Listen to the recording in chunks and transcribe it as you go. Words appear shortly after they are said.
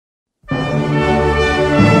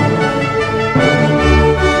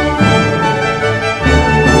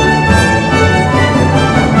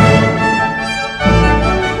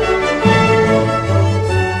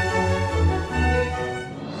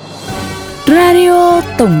Radio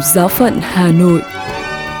Tổng Giáo phận Hà Nội.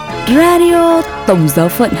 Radio Tổng Giáo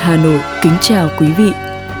phận Hà Nội kính chào quý vị.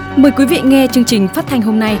 Mời quý vị nghe chương trình phát thanh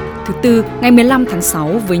hôm nay, thứ Tư, ngày 15 tháng 6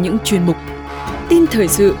 với những chuyên mục tin thời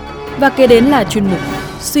sự và kế đến là chuyên mục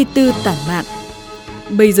suy tư tản mạn.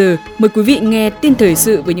 Bây giờ, mời quý vị nghe tin thời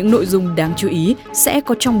sự với những nội dung đáng chú ý sẽ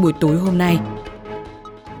có trong buổi tối hôm nay.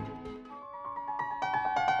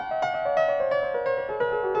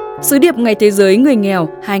 Sứ điệp Ngày Thế giới Người nghèo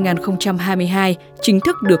 2022 chính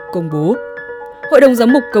thức được công bố. Hội đồng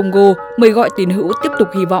Giám mục Congo mời gọi tín hữu tiếp tục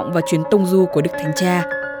hy vọng vào chuyến tông du của Đức Thánh Cha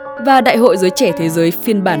và Đại hội Giới Trẻ Thế giới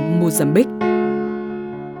phiên bản Mozambique.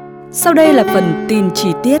 Sau đây là phần tin chi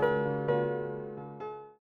tiết.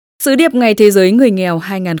 Sứ điệp Ngày Thế giới Người nghèo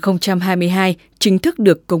 2022 chính thức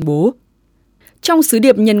được công bố. Trong sứ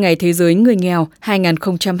điệp nhân Ngày Thế giới Người nghèo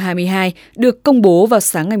 2022 được công bố vào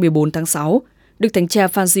sáng ngày 14 tháng 6, Đức Thánh Cha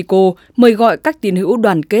Francisco mời gọi các tín hữu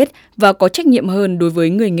đoàn kết và có trách nhiệm hơn đối với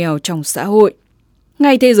người nghèo trong xã hội.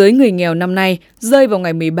 Ngày Thế giới Người nghèo năm nay rơi vào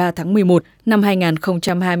ngày 13 tháng 11 năm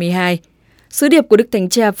 2022. Sứ điệp của Đức Thánh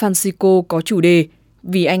Cha Francisco có chủ đề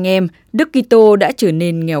Vì anh em, Đức Kitô đã trở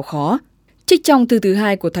nên nghèo khó. Trích trong thư thứ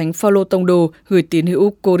 2 của Thánh Phaolô Tông đồ gửi tín hữu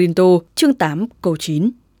Corinto, chương 8, câu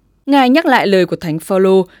 9. Ngài nhắc lại lời của Thánh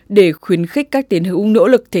Phaolô để khuyến khích các tín hữu nỗ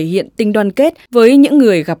lực thể hiện tình đoàn kết với những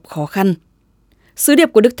người gặp khó khăn. Sứ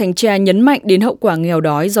điệp của Đức Thánh Cha nhấn mạnh đến hậu quả nghèo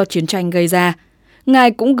đói do chiến tranh gây ra.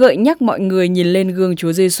 Ngài cũng gợi nhắc mọi người nhìn lên gương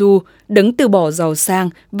Chúa Giêsu, đấng từ bỏ giàu sang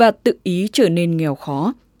và tự ý trở nên nghèo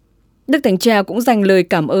khó. Đức Thánh Cha cũng dành lời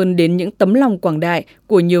cảm ơn đến những tấm lòng quảng đại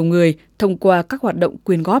của nhiều người thông qua các hoạt động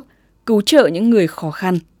quyên góp, cứu trợ những người khó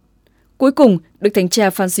khăn. Cuối cùng, Đức Thánh Cha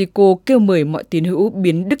Francisco kêu mời mọi tín hữu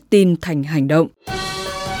biến đức tin thành hành động.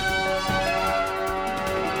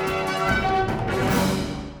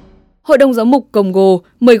 Hội đồng Giám mục Congo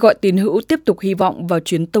mời gọi tín hữu tiếp tục hy vọng vào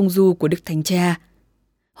chuyến tông du của Đức Thánh Cha.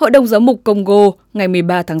 Hội đồng Giám mục Congo ngày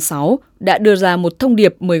 13 tháng 6 đã đưa ra một thông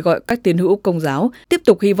điệp mời gọi các tín hữu Công giáo tiếp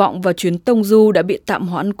tục hy vọng vào chuyến tông du đã bị tạm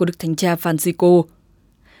hoãn của Đức Thánh Cha Francisco.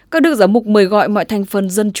 Các đức giám mục mời gọi mọi thành phần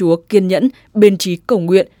dân Chúa kiên nhẫn, bền chí cầu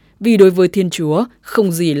nguyện vì đối với Thiên Chúa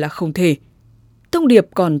không gì là không thể. Thông điệp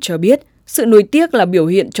còn cho biết sự nuối tiếc là biểu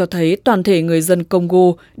hiện cho thấy toàn thể người dân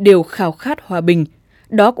Congo đều khao khát hòa bình.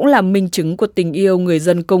 Đó cũng là minh chứng của tình yêu người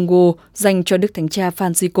dân Congo dành cho Đức Thánh Cha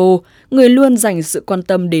Francisco, người luôn dành sự quan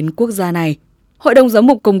tâm đến quốc gia này. Hội đồng Giám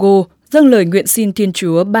mục Congo dâng lời nguyện xin Thiên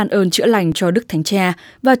Chúa ban ơn chữa lành cho Đức Thánh Cha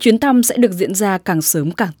và chuyến thăm sẽ được diễn ra càng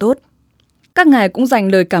sớm càng tốt. Các ngài cũng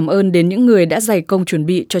dành lời cảm ơn đến những người đã dày công chuẩn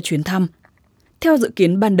bị cho chuyến thăm. Theo dự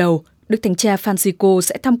kiến ban đầu, Đức Thánh Cha Francisco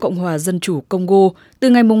sẽ thăm Cộng hòa Dân chủ Congo từ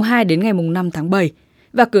ngày 2 đến ngày 5 tháng 7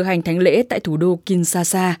 và cử hành thánh lễ tại thủ đô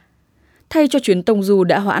Kinshasa. Thay cho chuyến tông du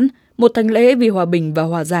đã hoãn, một thánh lễ vì hòa bình và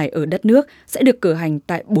hòa giải ở đất nước sẽ được cử hành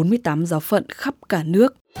tại 48 giáo phận khắp cả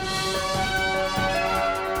nước.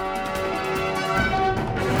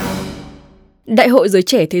 Đại hội Giới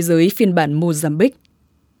Trẻ Thế giới phiên bản Mozambique.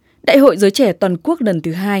 Đại hội Giới Trẻ Toàn quốc lần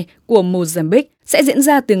thứ 2 của Mozambique sẽ diễn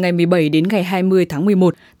ra từ ngày 17 đến ngày 20 tháng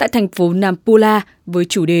 11 tại thành phố Nampula với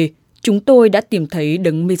chủ đề Chúng tôi đã tìm thấy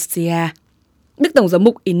đấng Messiah. Đức Tổng giám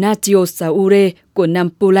mục Inácio Saure của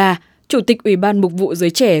Nampula, Chủ tịch Ủy ban Mục vụ Giới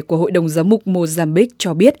Trẻ của Hội đồng Giám mục Mozambique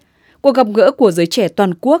cho biết, cuộc gặp gỡ của giới trẻ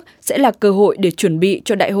toàn quốc sẽ là cơ hội để chuẩn bị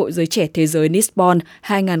cho Đại hội Giới Trẻ Thế giới Lisbon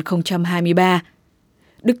 2023.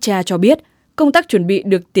 Đức cha cho biết, công tác chuẩn bị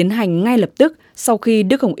được tiến hành ngay lập tức sau khi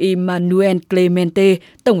Đức Hồng Y Manuel Clemente,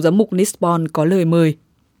 Tổng giám mục Lisbon có lời mời.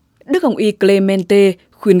 Đức Hồng Y Clemente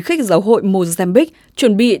khuyến khích giáo hội Mozambique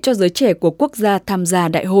chuẩn bị cho giới trẻ của quốc gia tham gia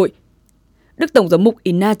đại hội. Đức Tổng giám mục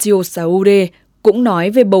Inácio Saure cũng nói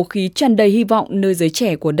về bầu khí tràn đầy hy vọng nơi giới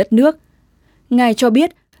trẻ của đất nước. Ngài cho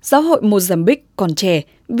biết, giáo hội Mozambique còn trẻ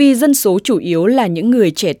vì dân số chủ yếu là những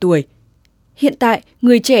người trẻ tuổi. Hiện tại,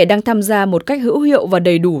 người trẻ đang tham gia một cách hữu hiệu và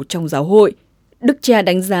đầy đủ trong giáo hội. Đức cha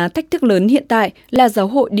đánh giá thách thức lớn hiện tại là giáo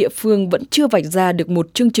hội địa phương vẫn chưa vạch ra được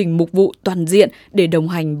một chương trình mục vụ toàn diện để đồng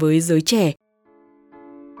hành với giới trẻ.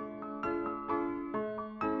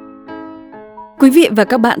 Quý vị và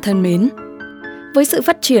các bạn thân mến, với sự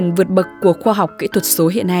phát triển vượt bậc của khoa học kỹ thuật số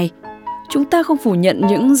hiện nay, chúng ta không phủ nhận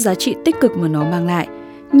những giá trị tích cực mà nó mang lại,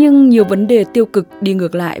 nhưng nhiều vấn đề tiêu cực đi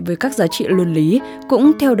ngược lại với các giá trị luân lý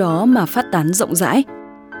cũng theo đó mà phát tán rộng rãi.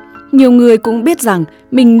 Nhiều người cũng biết rằng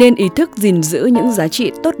mình nên ý thức gìn giữ những giá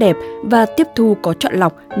trị tốt đẹp và tiếp thu có chọn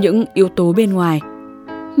lọc những yếu tố bên ngoài.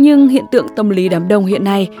 Nhưng hiện tượng tâm lý đám đông hiện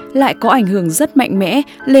nay lại có ảnh hưởng rất mạnh mẽ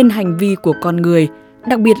lên hành vi của con người,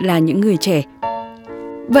 đặc biệt là những người trẻ.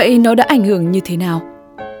 Vậy nó đã ảnh hưởng như thế nào?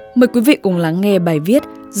 Mời quý vị cùng lắng nghe bài viết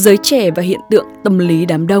Giới trẻ và hiện tượng tâm lý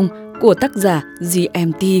đám đông của tác giả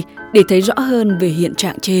GMT để thấy rõ hơn về hiện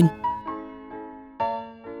trạng trên.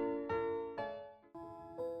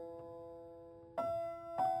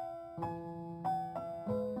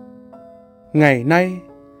 Ngày nay,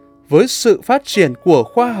 với sự phát triển của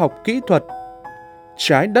khoa học kỹ thuật,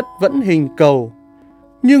 trái đất vẫn hình cầu,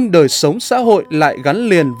 nhưng đời sống xã hội lại gắn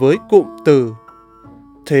liền với cụm từ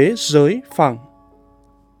thế giới phẳng.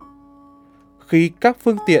 Khi các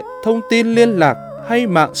phương tiện thông tin liên lạc hay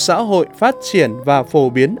mạng xã hội phát triển và phổ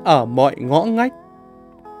biến ở mọi ngõ ngách,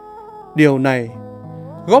 điều này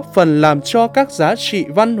góp phần làm cho các giá trị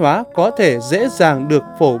văn hóa có thể dễ dàng được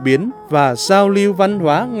phổ biến và giao lưu văn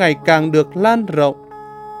hóa ngày càng được lan rộng.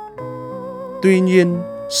 Tuy nhiên,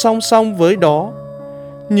 song song với đó,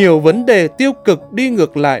 nhiều vấn đề tiêu cực đi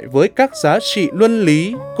ngược lại với các giá trị luân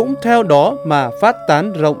lý cũng theo đó mà phát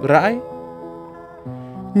tán rộng rãi.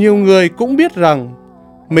 Nhiều người cũng biết rằng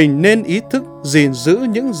mình nên ý thức gìn giữ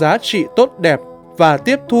những giá trị tốt đẹp và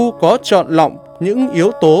tiếp thu có chọn lọc những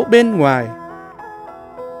yếu tố bên ngoài.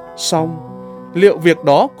 Song, liệu việc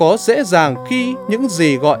đó có dễ dàng khi những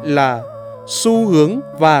gì gọi là xu hướng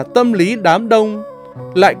và tâm lý đám đông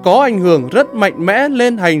lại có ảnh hưởng rất mạnh mẽ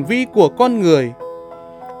lên hành vi của con người,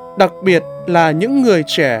 đặc biệt là những người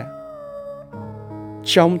trẻ?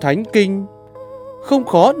 Trong Thánh Kinh, không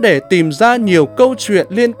khó để tìm ra nhiều câu chuyện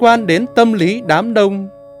liên quan đến tâm lý đám đông.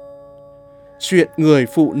 Chuyện người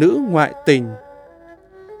phụ nữ ngoại tình.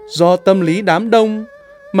 Do tâm lý đám đông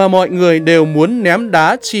mà mọi người đều muốn ném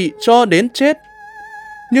đá chị cho đến chết.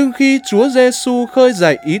 Nhưng khi Chúa Giêsu khơi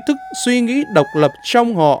dậy ý thức suy nghĩ độc lập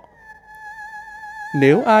trong họ,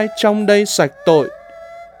 nếu ai trong đây sạch tội,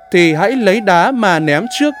 thì hãy lấy đá mà ném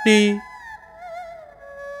trước đi.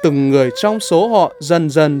 Từng người trong số họ dần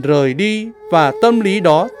dần rời đi và tâm lý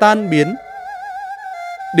đó tan biến.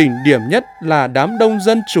 Đỉnh điểm nhất là đám đông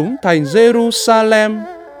dân chúng thành Jerusalem.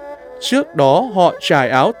 Trước đó họ trải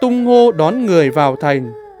áo tung hô đón người vào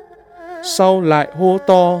thành, sau lại hô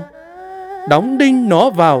to, đóng đinh nó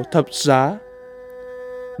vào thập giá.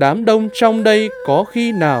 Đám đông trong đây có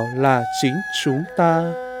khi nào là chính chúng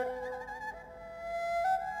ta?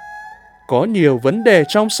 Có nhiều vấn đề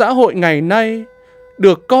trong xã hội ngày nay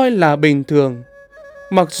được coi là bình thường,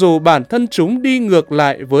 mặc dù bản thân chúng đi ngược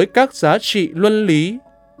lại với các giá trị luân lý.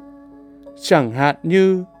 Chẳng hạn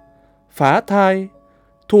như phá thai,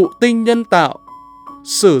 thụ tinh nhân tạo,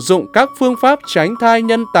 sử dụng các phương pháp tránh thai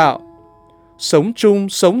nhân tạo, sống chung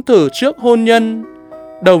sống thử trước hôn nhân,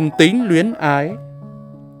 đồng tính luyến ái.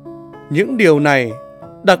 Những điều này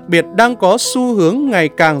đặc biệt đang có xu hướng ngày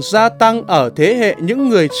càng gia tăng ở thế hệ những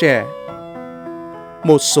người trẻ.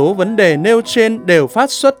 Một số vấn đề nêu trên đều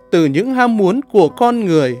phát xuất từ những ham muốn của con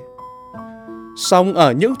người. Song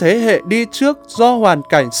ở những thế hệ đi trước do hoàn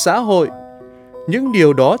cảnh xã hội, những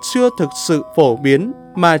điều đó chưa thực sự phổ biến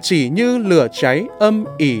mà chỉ như lửa cháy âm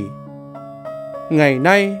ỉ. Ngày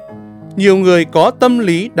nay, nhiều người có tâm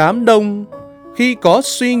lý đám đông khi có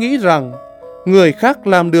suy nghĩ rằng người khác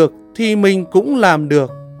làm được thì mình cũng làm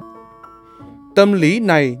được. Tâm lý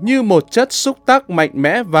này như một chất xúc tác mạnh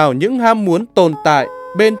mẽ vào những ham muốn tồn tại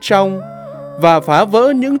bên trong và phá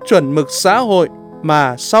vỡ những chuẩn mực xã hội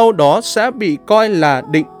mà sau đó sẽ bị coi là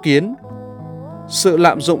định kiến. Sự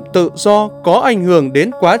lạm dụng tự do có ảnh hưởng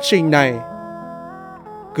đến quá trình này.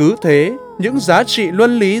 Cứ thế, những giá trị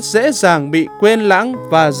luân lý dễ dàng bị quên lãng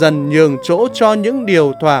và dần nhường chỗ cho những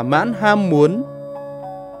điều thỏa mãn ham muốn.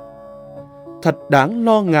 Thật đáng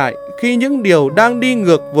lo ngại khi những điều đang đi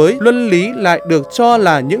ngược với luân lý lại được cho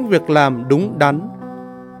là những việc làm đúng đắn.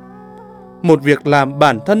 Một việc làm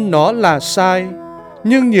bản thân nó là sai,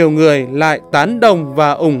 nhưng nhiều người lại tán đồng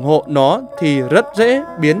và ủng hộ nó thì rất dễ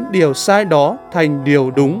biến điều sai đó thành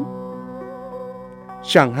điều đúng.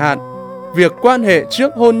 Chẳng hạn, việc quan hệ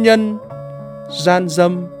trước hôn nhân, gian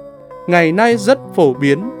dâm, ngày nay rất phổ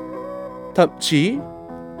biến. Thậm chí,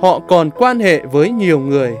 họ còn quan hệ với nhiều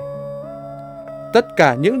người. Tất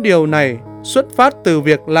cả những điều này xuất phát từ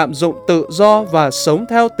việc lạm dụng tự do và sống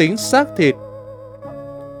theo tính xác thịt.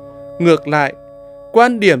 Ngược lại,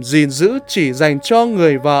 quan điểm gìn giữ chỉ dành cho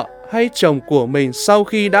người vợ hay chồng của mình sau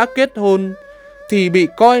khi đã kết hôn thì bị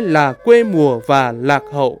coi là quê mùa và lạc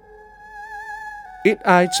hậu. Ít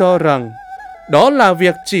ai cho rằng đó là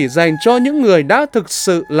việc chỉ dành cho những người đã thực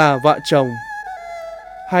sự là vợ chồng.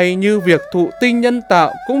 Hay như việc thụ tinh nhân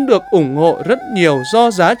tạo cũng được ủng hộ rất nhiều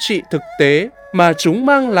do giá trị thực tế mà chúng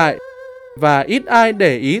mang lại, và ít ai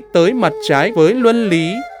để ý tới mặt trái với luân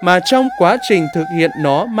lý mà trong quá trình thực hiện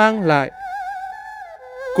nó mang lại.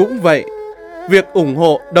 Cũng vậy, việc ủng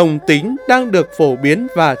hộ đồng tính đang được phổ biến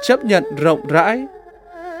và chấp nhận rộng rãi.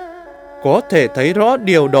 Có thể thấy rõ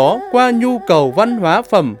điều đó qua nhu cầu văn hóa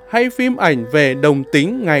phẩm hay phim ảnh về đồng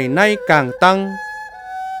tính ngày nay càng tăng.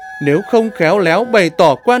 Nếu không khéo léo bày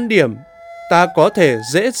tỏ quan điểm, ta có thể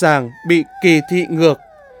dễ dàng bị kỳ thị ngược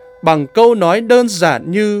bằng câu nói đơn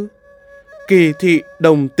giản như kỳ thị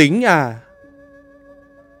đồng tính à.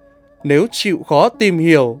 Nếu chịu khó tìm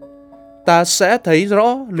hiểu, ta sẽ thấy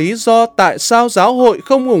rõ lý do tại sao giáo hội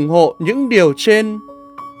không ủng hộ những điều trên.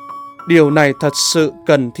 Điều này thật sự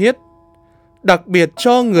cần thiết, đặc biệt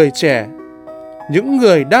cho người trẻ, những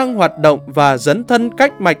người đang hoạt động và dấn thân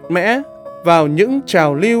cách mạnh mẽ vào những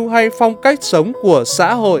trào lưu hay phong cách sống của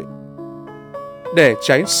xã hội. Để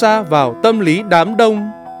tránh sa vào tâm lý đám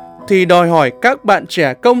đông, thì đòi hỏi các bạn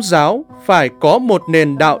trẻ Công giáo phải có một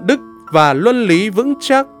nền đạo đức và luân lý vững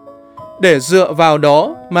chắc, để dựa vào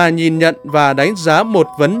đó mà nhìn nhận và đánh giá một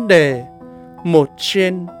vấn đề, một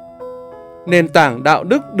trên. Nền tảng đạo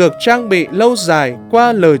đức được trang bị lâu dài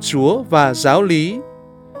qua lời Chúa và giáo lý.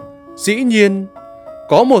 Dĩ nhiên,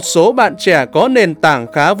 có một số bạn trẻ có nền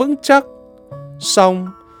tảng khá vững chắc, song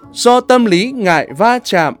do tâm lý ngại va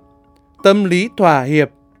chạm, tâm lý thỏa hiệp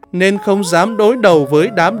nên không dám đối đầu với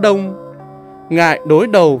đám đông, ngại đối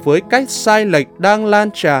đầu với cách sai lệch đang lan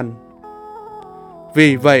tràn.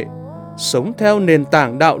 Vì vậy, sống theo nền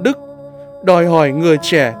tảng đạo đức đòi hỏi người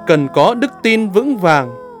trẻ cần có đức tin vững vàng,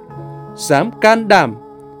 dám can đảm,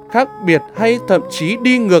 khác biệt hay thậm chí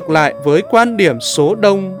đi ngược lại với quan điểm số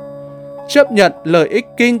đông, chấp nhận lợi ích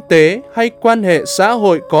kinh tế hay quan hệ xã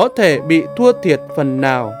hội có thể bị thua thiệt phần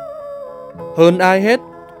nào. Hơn ai hết,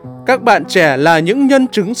 các bạn trẻ là những nhân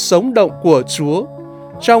chứng sống động của Chúa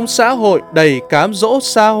trong xã hội đầy cám dỗ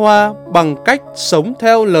xa hoa bằng cách sống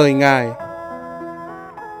theo lời Ngài.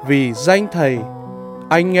 Vì danh Thầy,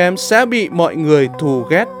 anh em sẽ bị mọi người thù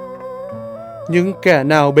ghét, nhưng kẻ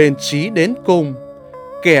nào bền chí đến cùng,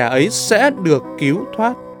 kẻ ấy sẽ được cứu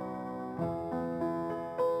thoát.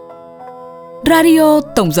 Radio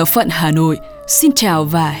Tổng giáo phận Hà Nội xin chào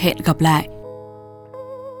và hẹn gặp lại.